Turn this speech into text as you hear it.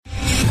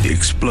The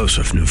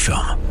explosive new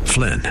film,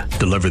 Flynn,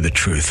 deliver the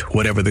truth,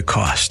 whatever the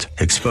cost.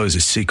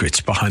 Exposes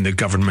secrets behind the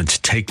government's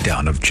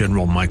takedown of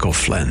General Michael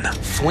Flynn.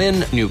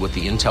 Flynn knew what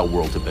the intel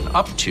world had been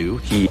up to.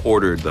 He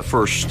ordered the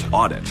first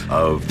audit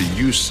of the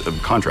use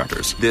of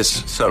contractors.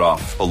 This set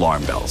off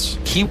alarm bells.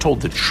 He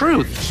told the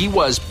truth. He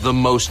was the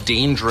most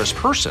dangerous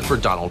person for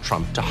Donald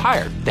Trump to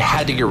hire. They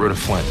had to get rid of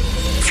Flynn.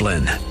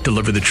 Flynn,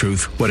 deliver the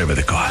truth, whatever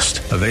the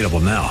cost. Available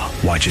now.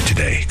 Watch it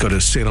today. Go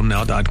to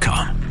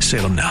salemnow.com.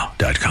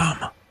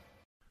 salemnow.com.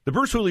 The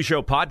Bruce Hooley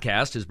Show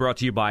podcast is brought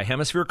to you by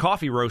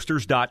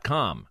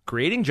HemisphereCoffeeRoasters.com.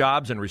 Creating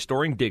jobs and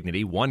restoring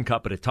dignity one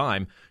cup at a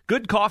time.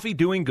 Good coffee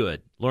doing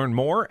good. Learn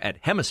more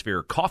at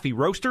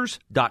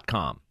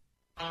HemisphereCoffeeRoasters.com.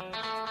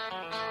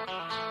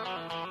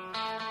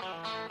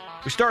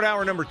 We start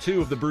hour number 2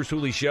 of the Bruce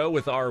Hooley Show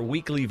with our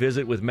weekly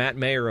visit with Matt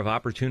Mayer of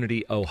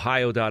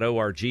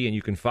OpportunityOhio.org, and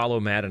you can follow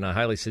Matt, and I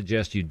highly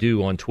suggest you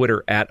do, on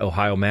Twitter at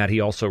OhioMatt.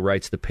 He also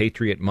writes the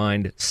Patriot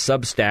Mind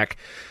Substack.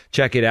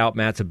 Check it out.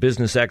 Matt's a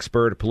business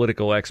expert, a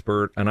political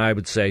expert, and I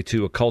would say,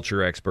 too, a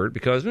culture expert,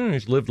 because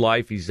he's lived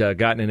life, he's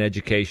gotten an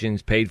education,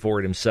 he's paid for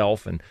it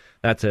himself, and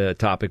that's a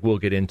topic we'll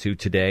get into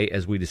today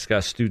as we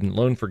discuss student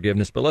loan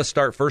forgiveness. But let's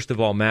start, first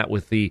of all, Matt,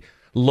 with the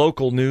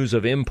local news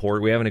of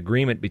import. We have an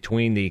agreement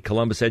between the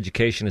Columbus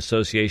Education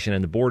Association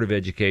and the Board of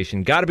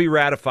Education. Got to be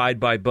ratified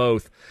by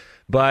both,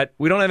 but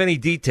we don't have any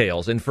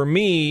details. And for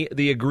me,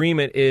 the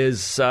agreement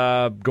is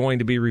going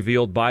to be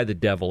revealed by the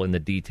devil in the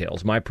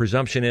details. My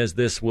presumption is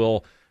this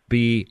will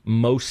be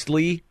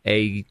mostly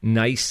a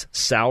nice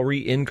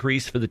salary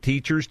increase for the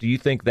teachers. Do you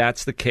think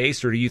that's the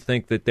case, or do you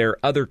think that there are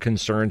other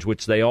concerns,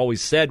 which they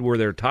always said were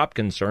their top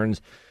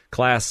concerns,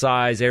 class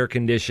size, air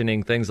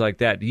conditioning, things like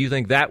that? Do you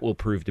think that will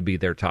prove to be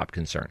their top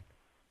concern?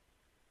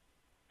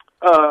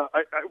 Well,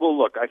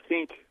 look, I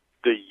think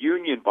the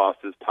union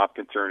boss's top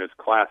concern is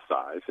class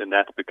size, and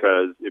that's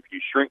because if you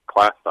shrink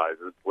class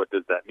sizes, what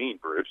does that mean,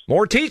 Bruce?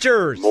 More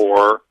teachers!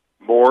 More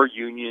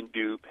union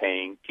due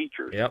paying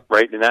teachers, yep.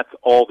 Right? And that's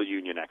all the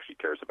union actually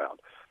cares about.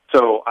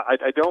 So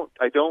I don't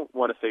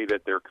want to say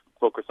that their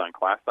focus on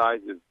class size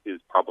is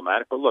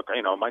problematic, but look,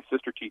 my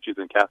sister teaches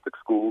in Catholic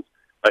schools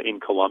in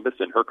Columbus,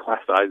 and her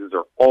class sizes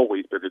are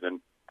always bigger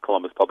than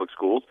Columbus public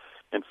schools,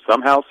 and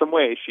somehow, some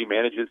way, she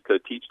manages to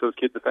teach those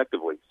kids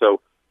effectively.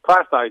 So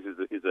class size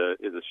is a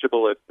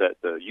shibboleth that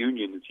the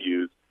unions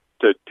use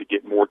to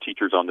get more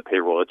teachers on the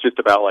payroll. It's just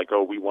about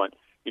we want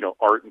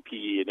art and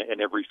PE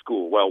in every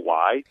school. Well,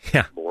 why?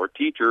 Yeah. More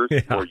teachers,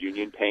 more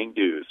union paying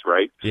dues,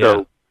 right? Yeah.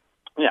 So,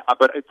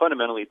 but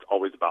fundamentally, it's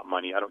always about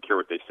money. I don't care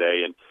what they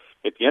say, and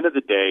at the end of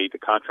the day, the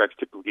contracts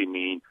typically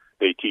mean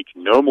they teach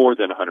no more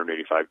than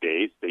 185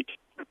 days. They teach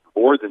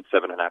more than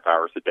 7.5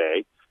 hours a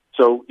day.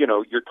 So,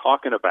 you're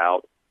talking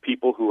about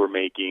people who are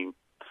making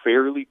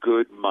fairly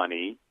good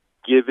money,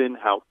 given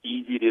how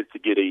easy it is to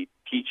get a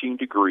teaching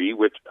degree,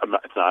 which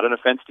it's not an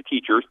offense to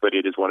teachers, but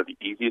it is one of the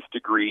easiest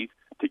degrees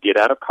to get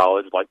out of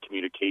college, like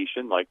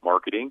communication, like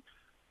marketing.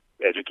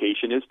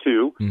 Education is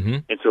too. Mm-hmm.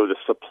 And so the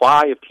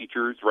supply of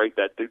teachers, right,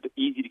 that they're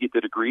easy to get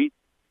the degree,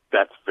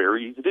 that's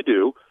very easy to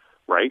do,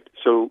 right?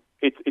 So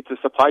it's a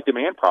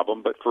supply-demand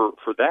problem, but for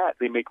that,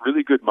 they make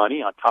really good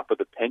money on top of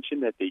the pension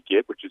that they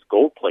get, which is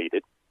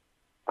gold-plated,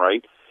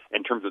 right,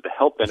 in terms of the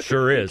health benefits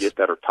they get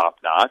that are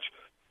top-notch.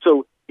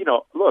 So,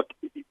 look,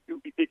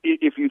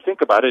 if you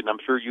think about it, and I'm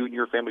sure you and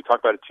your family talk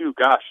about it too,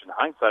 gosh, in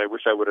hindsight, I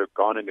wish I would have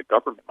gone into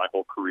government my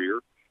whole career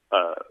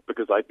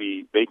because I'd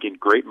be making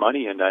great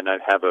money and then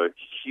I'd have a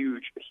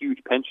huge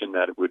pension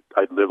that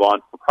I'd live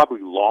on for probably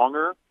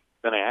longer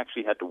than I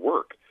actually had to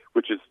work,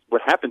 which is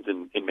what happens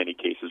in many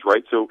cases,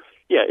 right? So,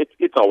 yeah,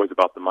 it's always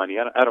about the money.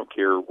 I don't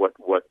care what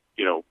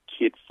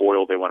kid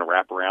foil they want to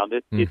wrap around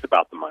it. It's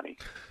about the money.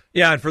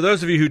 Yeah, and for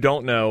those of you who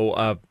don't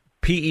know,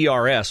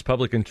 PERS,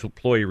 Public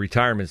Employee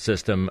Retirement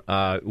System,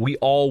 we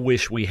all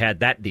wish we had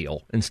that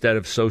deal instead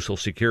of Social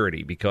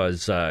Security,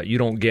 because you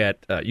don't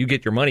get you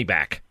get your money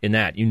back in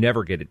that. You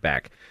never get it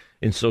back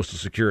in Social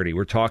Security.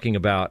 We're talking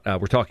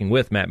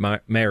with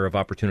Matt Mayer of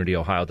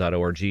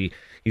OpportunityOhio.org.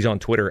 He's on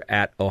Twitter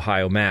at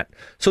OhioMatt.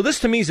 So this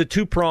to me is a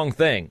two-pronged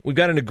thing. We've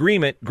got an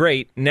agreement,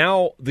 great.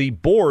 Now the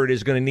board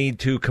is going to need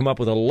to come up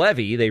with a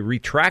levy. They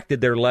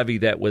retracted their levy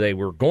that they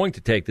were going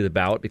to take to the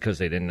ballot because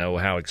they didn't know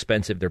how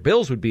expensive their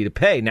bills would be to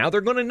pay. Now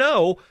they're going to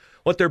know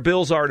what their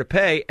bills are to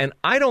pay, and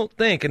I don't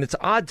think, and it's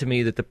odd to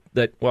me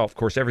that well, of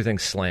course,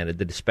 everything's slanted.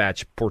 The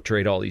Dispatch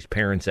portrayed all these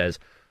parents as,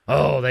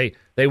 oh, they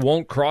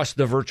won't cross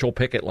the virtual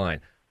picket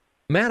line.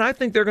 Matt, I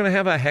think they're going to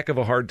have a heck of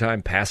a hard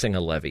time passing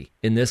a levy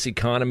in this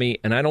economy,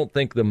 and I don't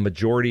think the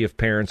majority of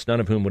parents,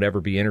 none of whom would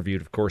ever be interviewed,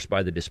 of course,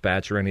 by the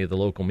Dispatch or any of the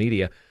local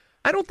media,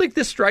 I don't think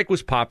this strike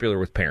was popular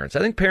with parents. I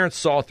think parents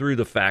saw through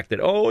the fact that,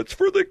 it's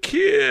for the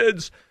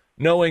kids,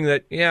 knowing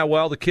that,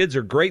 the kids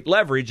are great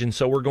leverage, and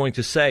so we're going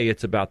to say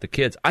it's about the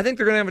kids. I think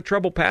they're going to have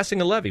trouble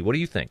passing a levy. What do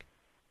you think?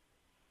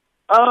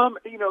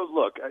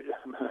 Look,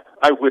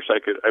 I wish I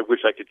could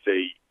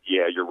say,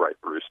 yeah, you're right,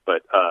 Bruce,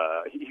 but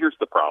here's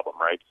the problem,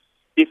 right?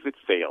 If it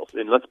fails,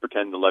 and let's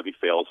pretend the levy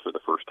fails for the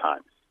first time,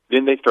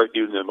 Then they start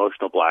doing the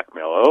emotional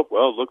blackmail. Oh,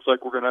 well, it looks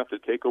like we're going to have to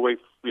take away,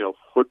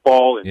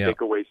 football and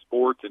take away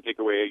sports and take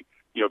away,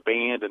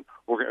 band, and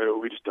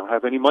we just don't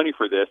have any money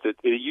for this.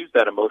 They use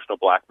that emotional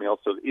blackmail,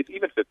 so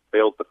even if it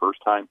fails the first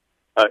time,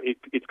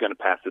 it's going to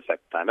pass the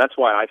second time. That's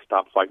why I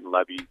stopped fighting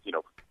levies,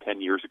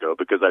 10 years ago,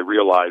 because I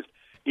realized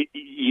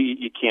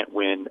you can't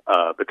win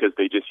because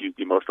they just use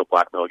the emotional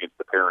blackmail against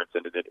the parents,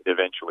 and it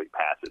eventually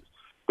passes.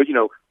 But,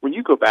 when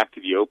you go back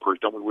to the OPERS,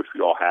 don't we wish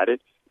we all had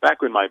it? Back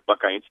in my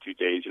Buckeye Institute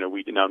days,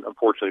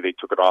 unfortunately they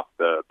took it off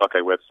the Buckeye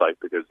website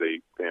because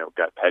they,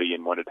 got petty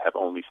and wanted to have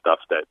only stuff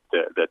that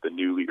the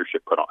new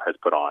leadership has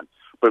put on.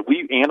 But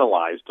we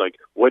analyzed,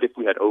 what if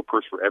we had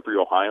OPERS for every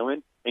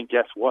Ohioan? And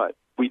guess what?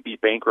 We'd be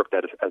bankrupt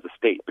as a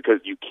state because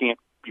you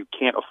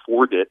can't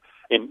afford it,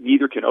 and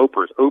neither can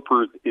OPERS.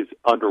 OPERS is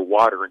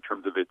underwater in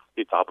terms of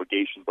its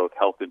obligation, both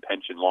health and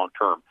pension long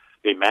term.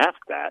 They mask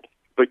that.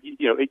 But,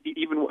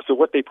 even so,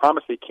 what they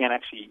promise they can't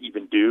actually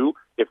even do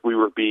if we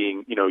were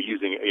being,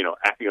 using,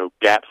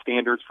 GAAP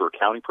standards for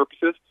accounting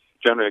purposes,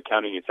 general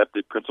accounting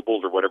accepted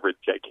principles or whatever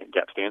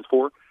GAAP stands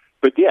for.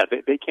 But yeah,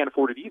 they can't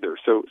afford it either.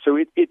 So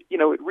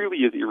it really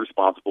is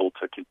irresponsible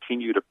to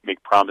continue to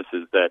make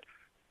promises that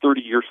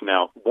 30 years from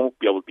now won't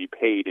be able to be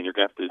paid, and you're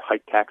going to have to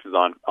hike taxes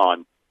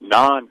on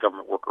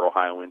non-government worker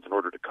Ohioans in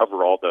order to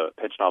cover all the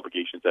pension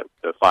obligations that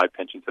the 5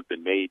 pensions have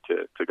been made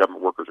to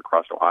government workers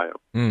across Ohio.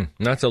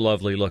 That's a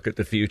lovely look at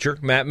the future.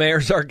 Matt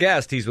Mayer's our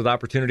guest. He's with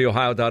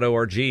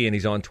OpportunityOhio.org, and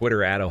he's on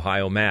Twitter at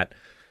OhioMatt.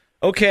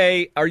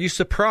 Okay, are you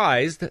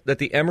surprised that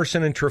the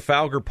Emerson and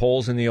Trafalgar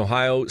polls in the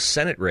Ohio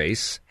Senate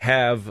race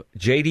have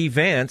J.D.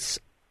 Vance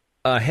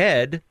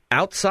ahead,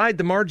 outside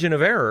the margin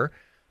of error,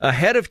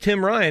 ahead of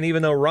Tim Ryan,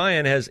 even though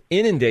Ryan has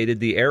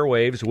inundated the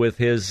airwaves with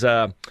his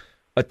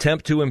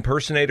attempt to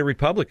impersonate a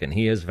Republican?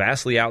 He has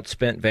vastly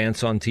outspent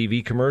Vance on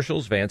TV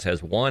commercials. Vance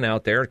has one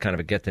out there, kind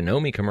of a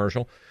get-to-know-me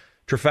commercial.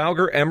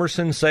 Trafalgar,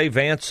 Emerson say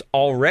Vance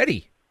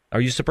already.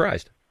 Are you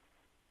surprised?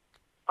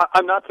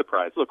 I'm not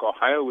surprised. Look,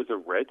 Ohio is a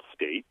red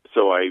state,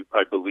 so I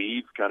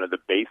believe kind of the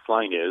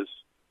baseline is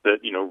that,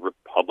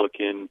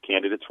 Republican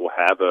candidates will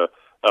have a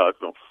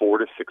 4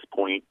 to 6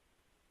 point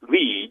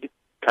lead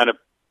kind of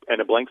in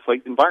a blank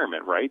slate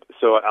environment, right?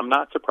 So I'm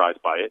not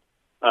surprised by it.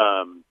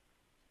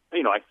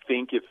 I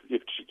think if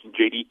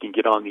JD can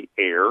get on the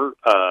air,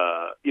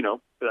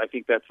 I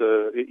think that's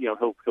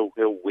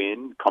he'll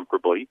win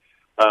comfortably.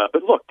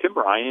 But look, Tim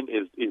Ryan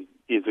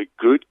is a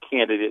good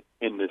candidate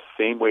in the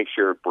same way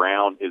Sherrod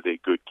Brown is a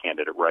good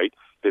candidate, right?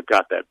 They've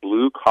got that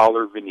blue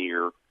collar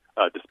veneer,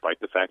 despite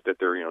the fact that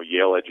they're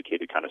Yale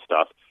educated kind of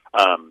stuff.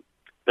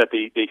 That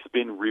they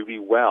spin really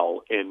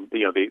well, and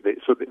they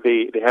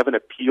have an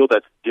appeal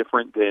that's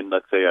different than,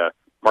 let's say, a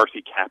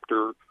Marcy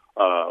Kaptur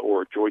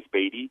or Joyce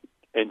Beatty.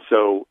 And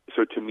so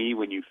to me,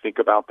 when you think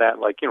about that,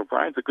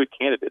 Brian's a good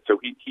candidate, so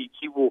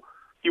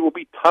he will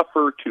be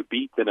tougher to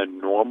beat than a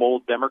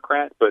normal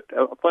Democrat. But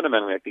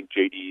fundamentally, I think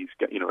JD's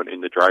got,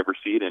 in the driver's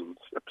seat, and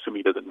assuming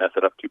he doesn't mess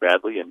it up too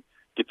badly and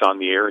gets on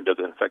the air and does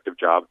an effective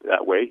job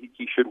that way,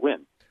 he should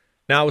win.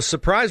 Now, I was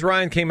surprised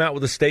Ryan came out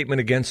with a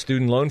statement against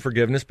student loan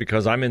forgiveness,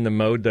 because I'm in the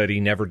mode that he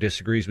never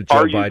disagrees with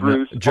Joe Biden.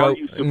 Bruce? Joe, Are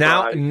you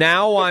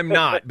now I'm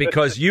not,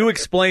 because you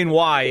explain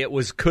why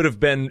it could have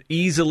been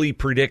easily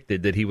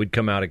predicted that he would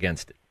come out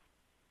against it.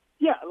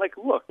 Yeah,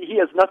 look, he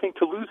has nothing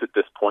to lose at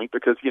this point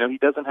because, he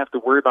doesn't have to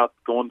worry about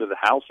going to the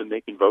House and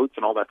making votes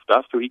and all that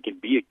stuff, so he can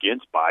be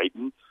against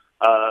Biden.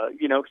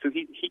 So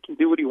he can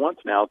do what he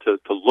wants now to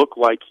look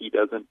like he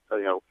doesn't,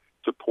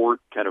 support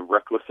kind of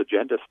reckless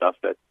agenda stuff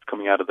that's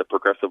coming out of the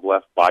progressive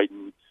left,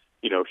 Biden,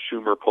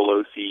 Schumer,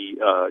 Pelosi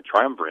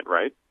triumvirate,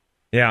 right?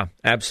 Yeah,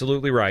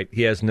 absolutely right.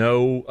 He has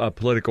no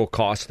political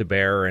cost to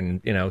bear.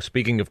 And,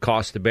 speaking of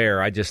cost to bear,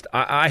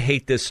 I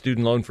hate this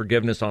student loan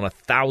forgiveness on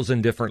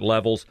 1,000 different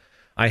levels.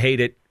 I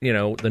hate it.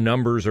 The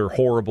numbers are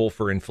horrible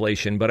for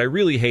inflation, but I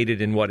really hate it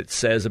in what it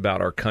says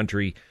about our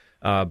country,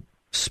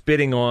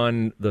 spitting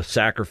on the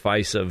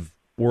sacrifice of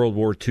World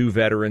War II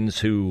veterans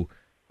who,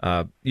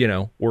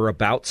 were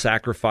about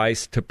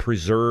sacrifice to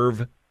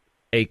preserve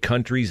a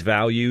country's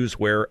values,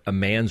 where a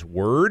man's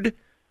word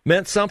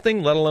meant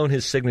something, let alone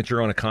his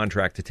signature on a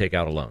contract to take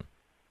out a loan.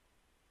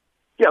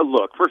 Yeah,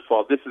 look, first of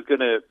all, this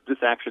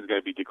action is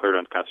going to be declared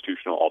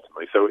unconstitutional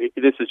ultimately. So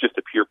this is just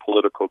a pure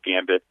political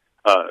gambit,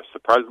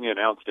 surprisingly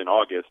announced in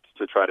August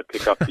to try to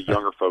pick up the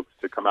younger folks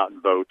to come out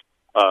and vote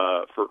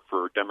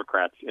for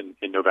Democrats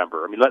in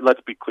November. I mean,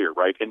 let's be clear,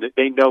 right? And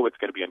they know it's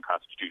going to be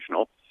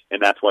unconstitutional,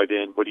 and that's why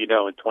then, what do you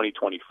know, in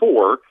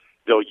 2024,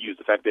 they'll use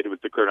the fact that it was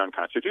declared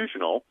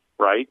unconstitutional,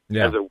 right,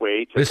 as a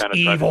way to kind of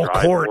try to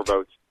drive more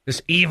votes.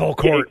 This evil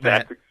court,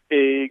 Matt.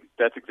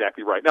 That's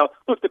exactly right. Now,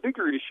 look, the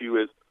bigger issue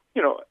is,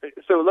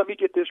 so let me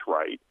get this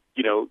right.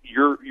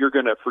 You're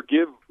going to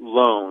forgive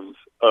loans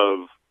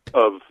of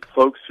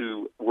folks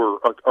who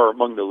are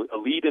among the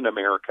elite in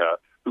America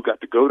who got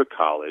to go to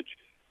college,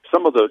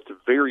 some of those to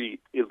very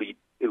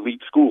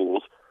elite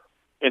schools,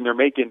 and they're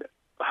making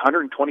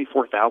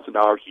 $124,000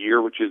 a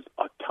year, which is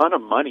a ton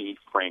of money,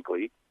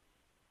 frankly.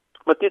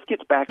 But this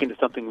gets back into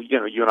something you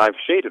and I have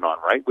shaded on,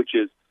 right? Which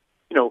is,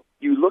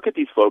 you look at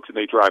these folks and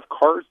they drive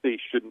cars they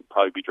shouldn't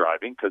probably be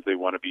driving because they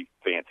want to be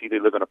fancy. They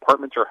live in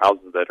apartments or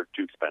houses that are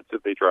too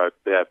expensive. They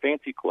have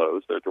fancy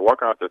clothes. They're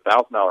walking around with their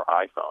 $1,000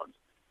 iPhones,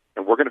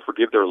 and we're going to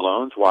forgive their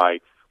loans.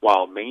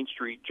 While Main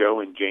Street Joe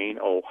and Jane,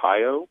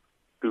 Ohio,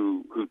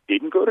 who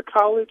didn't go to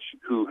college,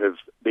 who have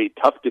made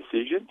tough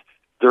decisions,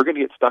 they're going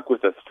to get stuck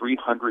with a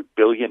 $300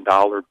 billion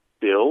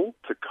bill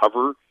to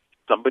cover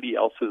somebody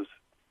else's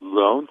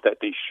loans that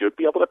they should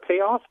be able to pay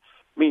off.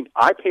 I mean,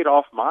 I paid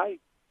off my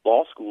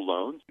law school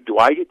loans. Do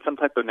I get some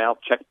type of now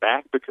check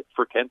back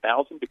for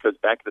 $10,000 because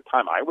back at the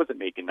time I wasn't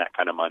making that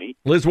kind of money?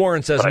 Liz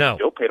Warren says no. I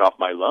still paid off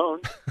my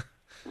loans,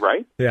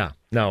 right? Yeah,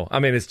 no. I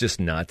mean, it's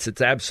just nuts.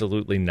 It's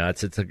absolutely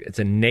nuts. It's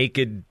a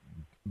naked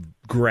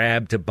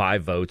grab to buy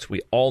votes.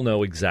 We all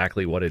know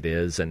exactly what it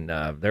is, and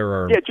there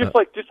are just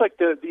like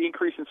the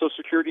increase in Social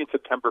Security in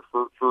September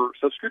for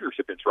Social Security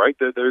recipients, right?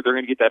 They're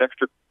going to get that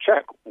extra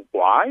check.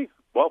 Why?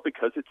 Well,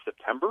 because it's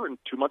September and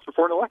 2 months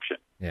before an election.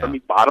 Yeah. I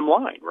mean, bottom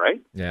line,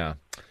 right? Yeah.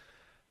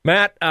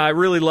 Matt, I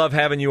really love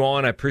having you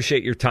on. I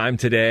appreciate your time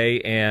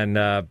today. And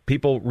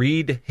people,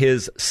 read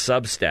his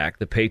Substack,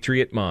 The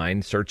Patriot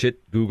Mind. Search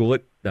it, Google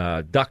it,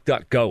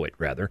 DuckDuckGo it,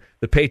 rather.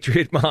 The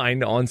Patriot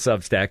Mind on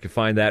Substack. You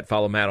find that.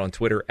 Follow Matt on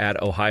Twitter,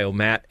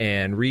 @OhioMatt,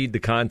 and read the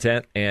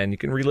content. And you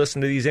can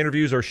re-listen to these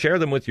interviews or share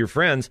them with your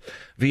friends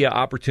via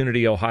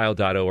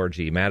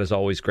opportunityohio.org. Matt, as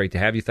always, great to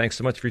have you. Thanks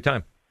so much for your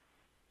time.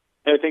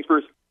 Hey, thanks,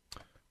 Bruce.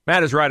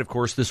 Matt is right, of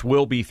course. This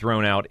will be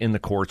thrown out in the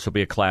courts. There'll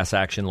be a class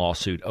action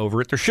lawsuit over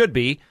it. There should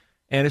be.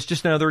 And it's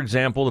just another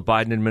example of the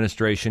Biden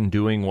administration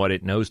doing what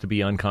it knows to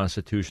be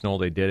unconstitutional.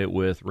 They did it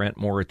with rent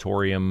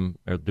moratorium.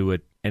 They'll do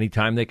it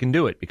anytime they can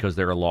do it because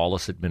they're a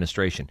lawless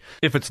administration.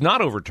 If it's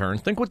not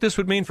overturned, think what this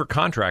would mean for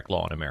contract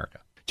law in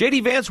America.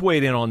 J.D. Vance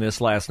weighed in on this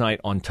last night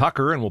on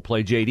Tucker, and we'll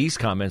play J.D.'s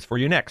comments for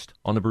you next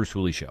on The Bruce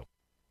Hooley Show.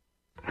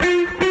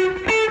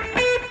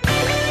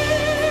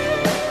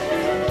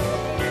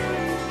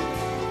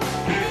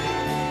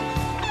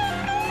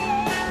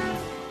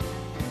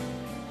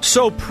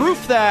 So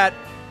proof that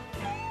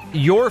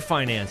your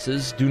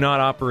finances do not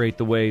operate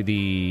the way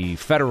the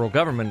federal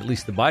government, at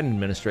least the Biden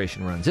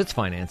administration, runs its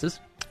finances,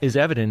 is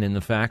evident in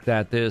the fact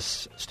that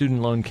this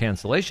student loan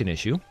cancellation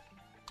issue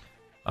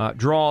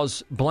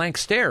draws blank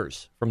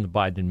stares from the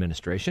Biden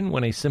administration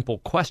when a simple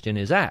question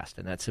is asked.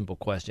 And that simple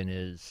question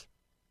is,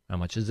 how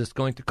much is this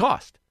going to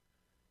cost?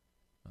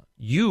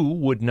 You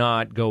would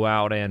not go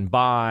out and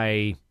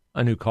buy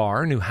a new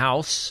car, a new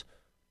house,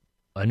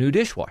 a new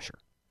dishwasher,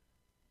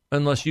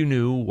 unless you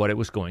knew what it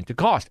was going to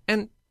cost.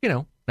 And,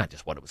 not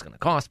just what it was going to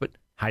cost, but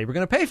how you were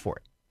going to pay for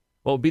it.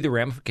 What would be the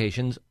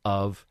ramifications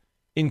of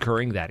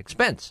incurring that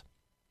expense?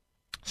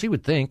 So you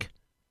would think,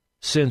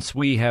 since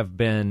we have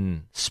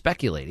been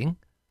speculating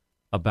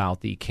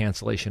about the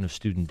cancellation of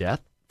student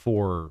debt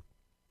for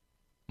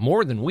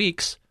more than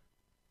weeks,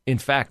 in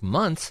fact,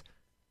 months,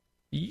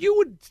 you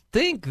would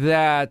think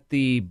that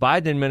the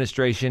Biden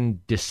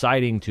administration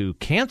deciding to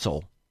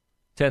cancel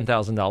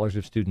 $10,000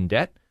 of student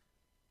debt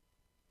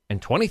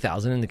and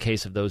 $20,000 in the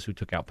case of those who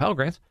took out Pell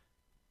Grants,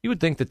 you would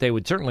think that they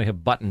would certainly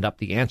have buttoned up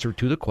the answer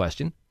to the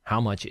question,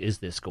 how much is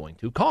this going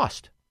to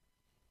cost?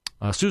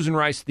 Susan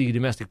Rice, the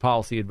domestic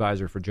policy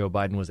advisor for Joe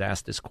Biden, was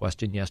asked this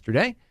question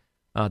yesterday.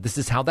 This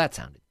is how that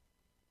sounded.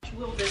 How much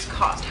will this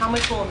cost? How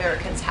much will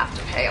Americans have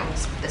to pay on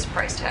this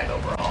price tag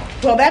overall?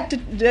 Well,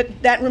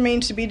 that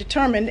remains to be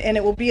determined, and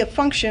it will be a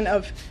function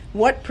of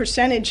what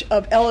percentage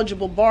of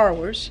eligible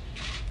borrowers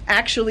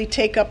actually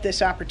take up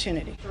this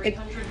opportunity.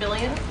 $300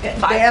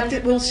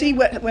 billion? We'll see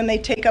when they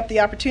take up the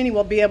opportunity.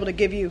 We'll be able to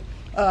give you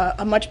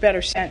a much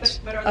better sense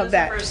but are of those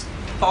that. Numbers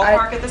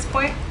ballpark at this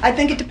point? I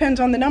think it depends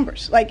on the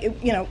numbers.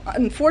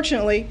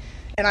 Unfortunately,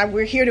 and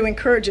we're here to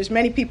encourage as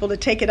many people to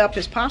take it up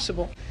as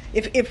possible.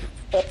 If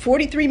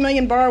 43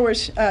 million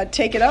borrowers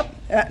take it up,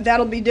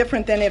 that'll be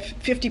different than if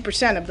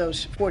 50% of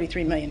those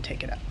 43 million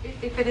take it up.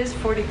 If it is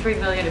 43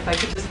 million, if I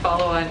could just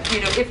follow on,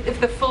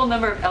 if the full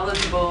number of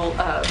eligible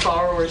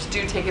borrowers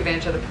do take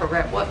advantage of the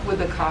program, what would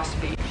the cost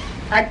be?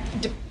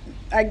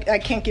 I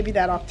can't give you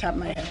that off the top of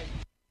my head.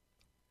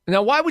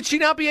 Now, why would she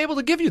not be able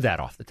to give you that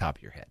off the top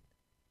of your head?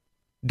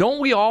 Don't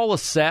we all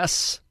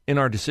assess in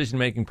our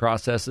decision-making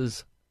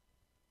processes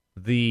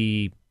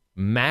the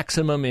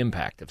maximum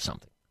impact of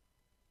something?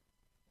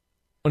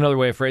 Another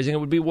way of phrasing it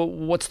would be, well,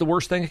 what's the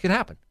worst thing that could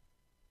happen?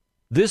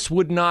 This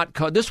will not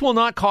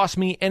cost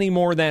me any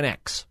more than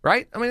X,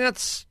 right? I mean,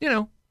 that's,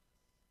 then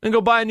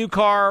go buy a new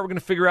car. We're going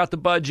to figure out the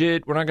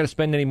budget. We're not going to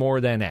spend any more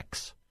than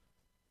X.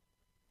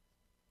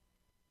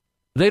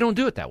 They don't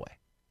do it that way.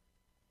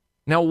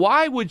 Now,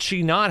 why would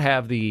she not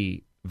have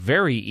the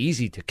very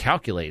easy to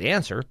calculate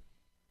answer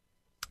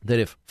that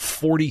if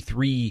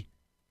 43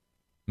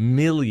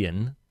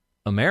 million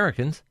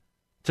Americans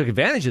took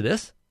advantage of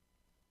this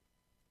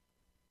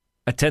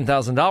at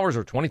 $10,000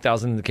 or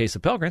 $20,000 in the case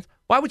of Pell Grants,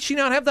 why would she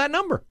not have that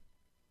number?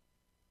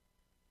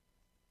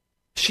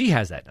 She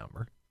has that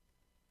number.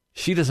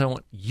 She doesn't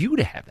want you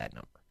to have that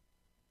number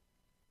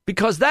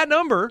because that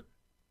number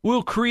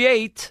will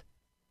create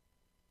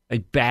a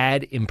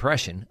bad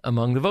impression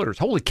among the voters.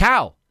 Holy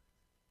cow.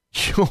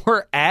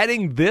 You're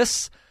adding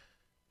this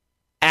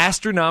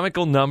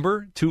astronomical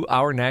number to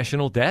our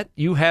national debt.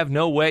 You have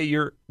no way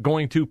you're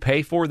going to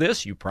pay for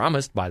this. You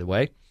promised, by the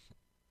way,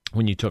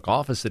 when you took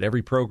office that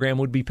every program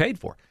would be paid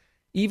for.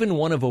 Even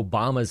one of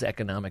Obama's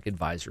economic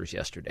advisors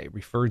yesterday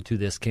referred to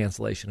this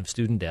cancellation of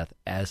student debt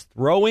as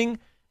throwing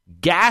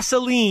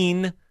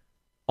gasoline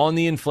on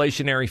the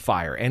inflationary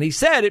fire. And he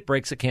said it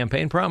breaks a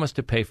campaign promise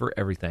to pay for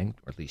everything,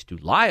 or at least to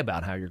lie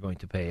about how you're going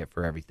to pay it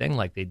for everything,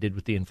 like they did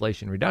with the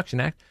Inflation Reduction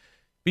Act,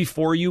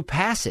 before you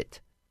pass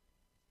it.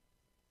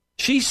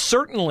 She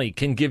certainly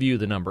can give you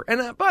the number.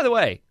 And by the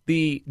way,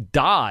 the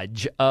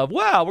dodge of,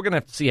 well, we're going to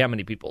have to see how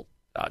many people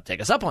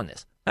take us up on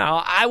this.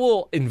 Now, I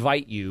will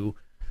invite you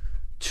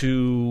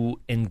to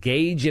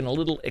engage in a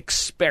little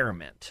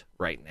experiment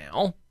right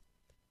now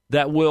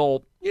that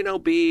will,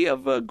 be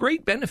of a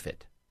great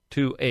benefit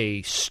to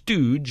a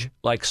stooge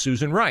like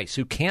Susan Rice,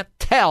 who can't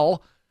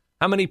tell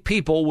how many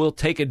people will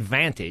take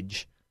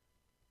advantage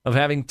of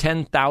having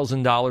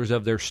 $10,000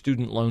 of their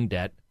student loan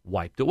debt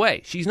wiped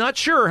away. She's not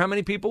sure how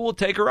many people will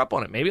take her up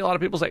on it. Maybe a lot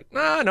of people say,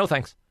 no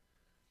thanks.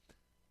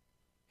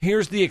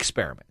 Here's the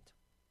experiment.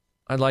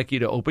 I'd like you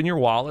to open your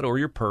wallet or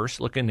your purse,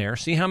 look in there,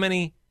 see how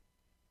many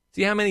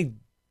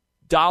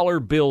dollar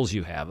bills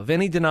you have of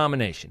any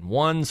denomination,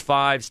 1s,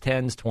 5s,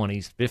 10s,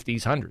 20s,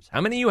 50s, 100s,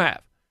 how many you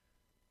have,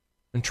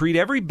 and treat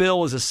every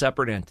bill as a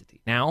separate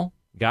entity. Now,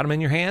 you got them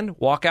in your hand,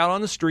 walk out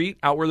on the street,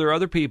 out where there are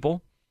other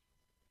people,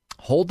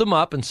 hold them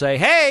up and say,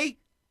 hey,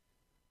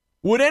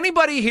 would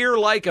anybody here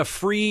like a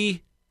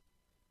free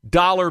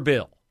dollar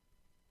bill?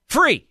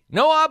 Free,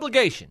 no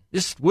obligation.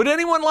 Would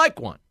anyone like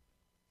one?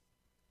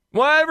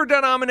 Whatever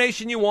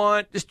denomination you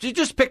want,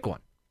 just pick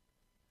one.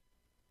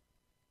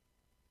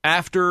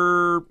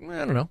 After,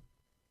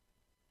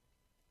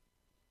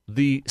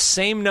 the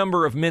same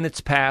number of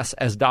minutes pass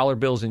as dollar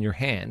bills in your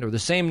hand, or the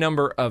same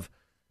number of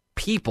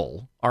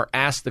people are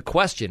asked the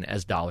question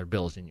as dollar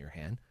bills in your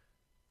hand,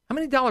 how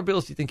many dollar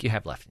bills do you think you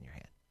have left in your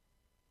hand?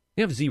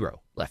 You have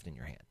 0 left in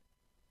your hand.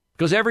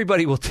 Because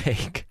everybody will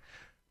take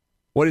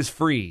what is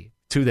free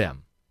to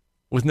them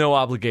with no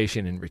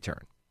obligation in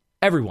return.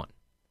 Everyone.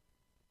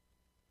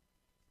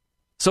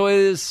 So it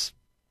is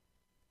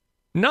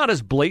not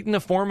as blatant a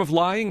form of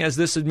lying as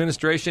this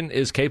administration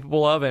is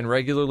capable of and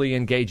regularly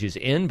engages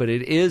in, but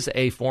it is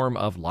a form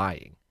of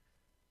lying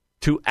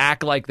to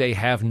act like they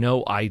have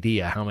no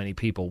idea how many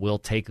people will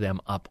take them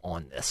up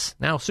on this.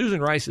 Now,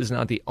 Susan Rice is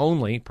not the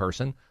only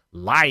person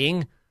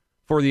lying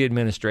for the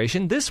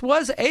administration. This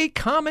was a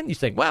common, you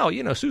think, well,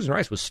 Susan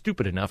Rice was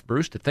stupid enough,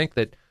 Bruce, to think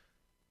that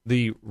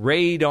the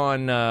raid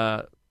on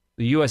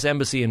the U.S.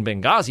 Embassy in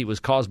Benghazi was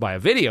caused by a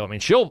video. I mean,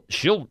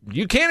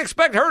 you can't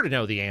expect her to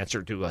know the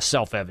answer to a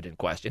self-evident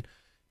question.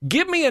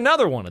 Give me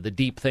another one of the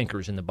deep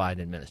thinkers in the Biden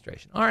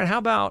administration. All right, how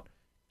about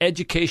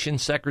Education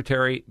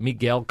Secretary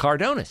Miguel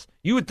Cardones?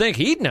 You would think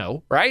he'd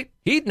know, right?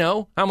 He'd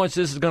know how much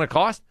this is going to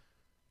cost.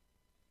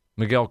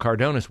 Miguel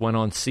Cardones went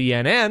on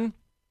CNN,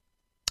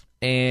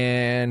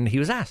 and he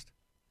was asked,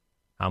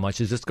 how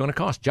much is this going to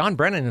cost? John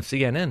Brennan of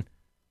CNN,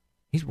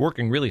 he's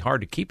working really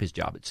hard to keep his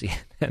job at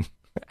CNN.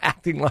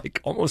 Acting like,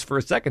 almost for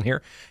a second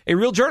here, a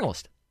real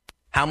journalist.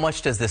 How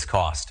much does this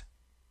cost?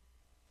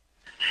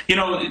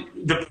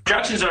 The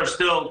projections are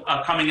still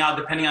coming out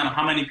depending on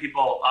how many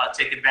people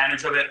take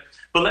advantage of it.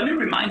 But let me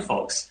remind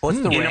folks, what's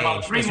the range,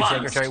 about 3 Mr.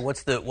 months, Secretary?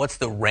 What's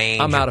the range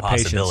I'm out of of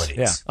possibilities?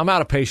 Patience. Yeah, I'm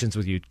out of patience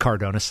with you,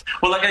 Cardones.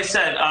 Well, like I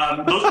said,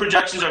 those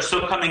projections are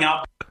still coming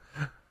out.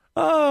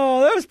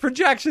 Oh, those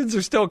projections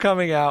are still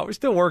coming out. We're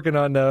still working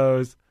on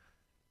those.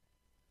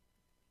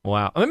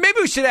 Wow. I mean,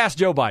 maybe we should ask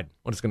Joe Biden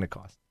what it's going to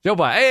cost. Joe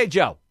Biden. Hey,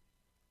 Joe.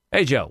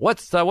 Hey, Joe.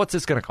 What's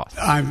this going to cost?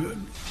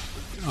 Hang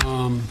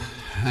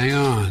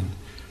on.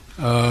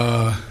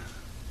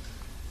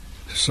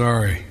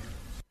 Sorry.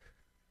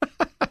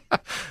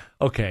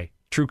 Okay.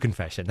 True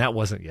confession. That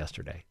wasn't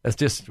yesterday. That's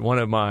just one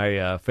of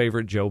my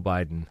favorite Joe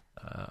Biden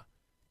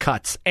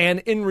cuts. And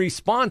in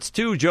response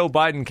to Joe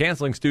Biden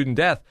canceling student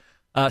debt.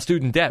 Why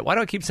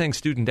do I keep saying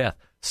student death?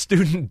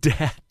 Student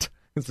debt.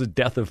 It's the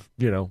death of,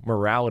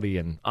 morality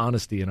and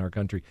honesty in our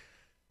country.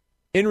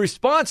 In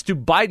response to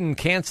Biden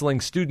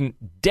canceling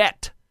student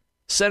debt,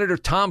 Senator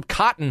Tom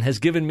Cotton has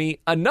given me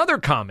another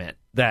comment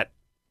that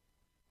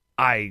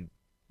I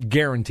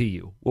guarantee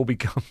you will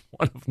become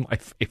one of my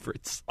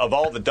favorites. Of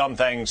all the dumb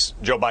things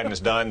Joe Biden has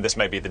done, this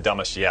may be the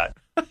dumbest yet.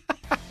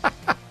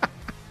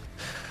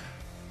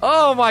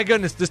 Oh, my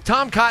goodness. Does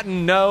Tom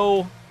Cotton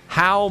know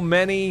how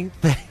many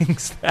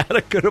things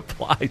that could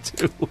apply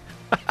to?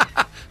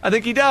 I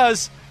think he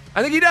does.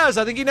 I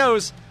think he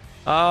knows.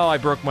 Oh, I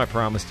broke my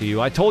promise to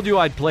you. I told you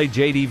I'd play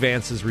J.D.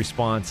 Vance's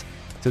response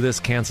to this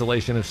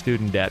cancellation of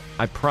student debt.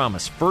 I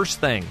promise. First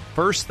thing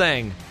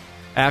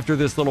after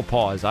this little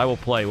pause, I will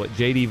play what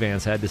J.D.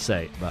 Vance had to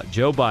say about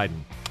Joe Biden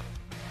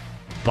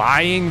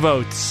buying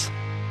votes.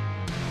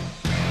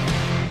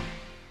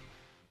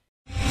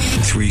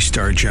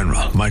 3-star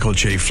general Michael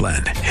J.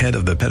 Flynn, head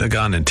of the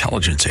Pentagon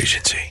Intelligence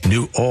Agency,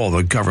 knew all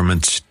the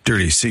government's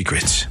dirty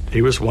secrets.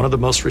 He was one of the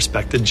most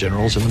respected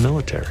generals in the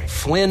military.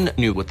 Flynn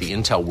knew what the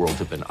intel world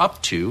had been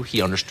up to.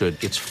 He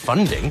understood its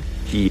funding.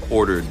 He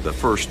ordered the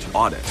first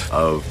audit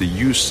of the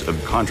use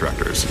of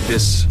contractors.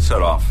 This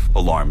set off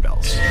alarm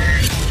bells.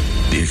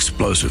 The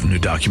explosive new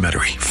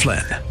documentary,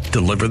 Flynn,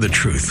 Deliver the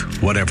Truth,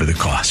 Whatever the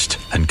Cost,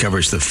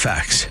 uncovers the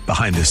facts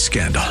behind this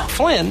scandal.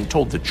 Flynn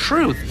told the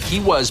truth. He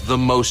was the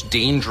most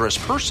dangerous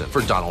person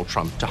for Donald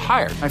Trump to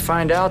hire. I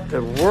find out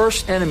the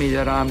worst enemy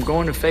that I'm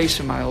going to face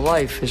in my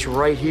life is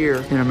right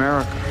here in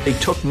America. They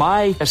took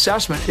my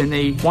assessment and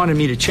they wanted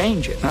me to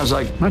change it. And I was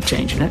like, I'm not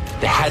changing it.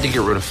 They had to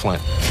get rid of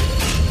Flynn.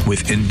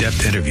 With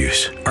in-depth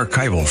interviews,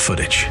 archival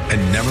footage,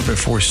 and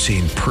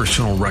never-before-seen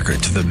personal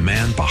records of the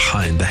man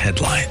behind the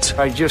headlines.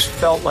 I just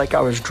felt like I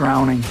was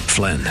drowning.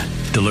 Flynn,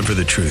 Deliver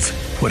the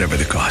Truth, Whatever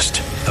the Cost.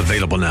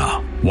 Available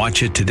now.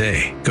 Watch it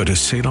today. Go to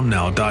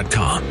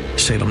salemnow.com.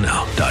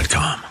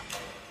 salemnow.com.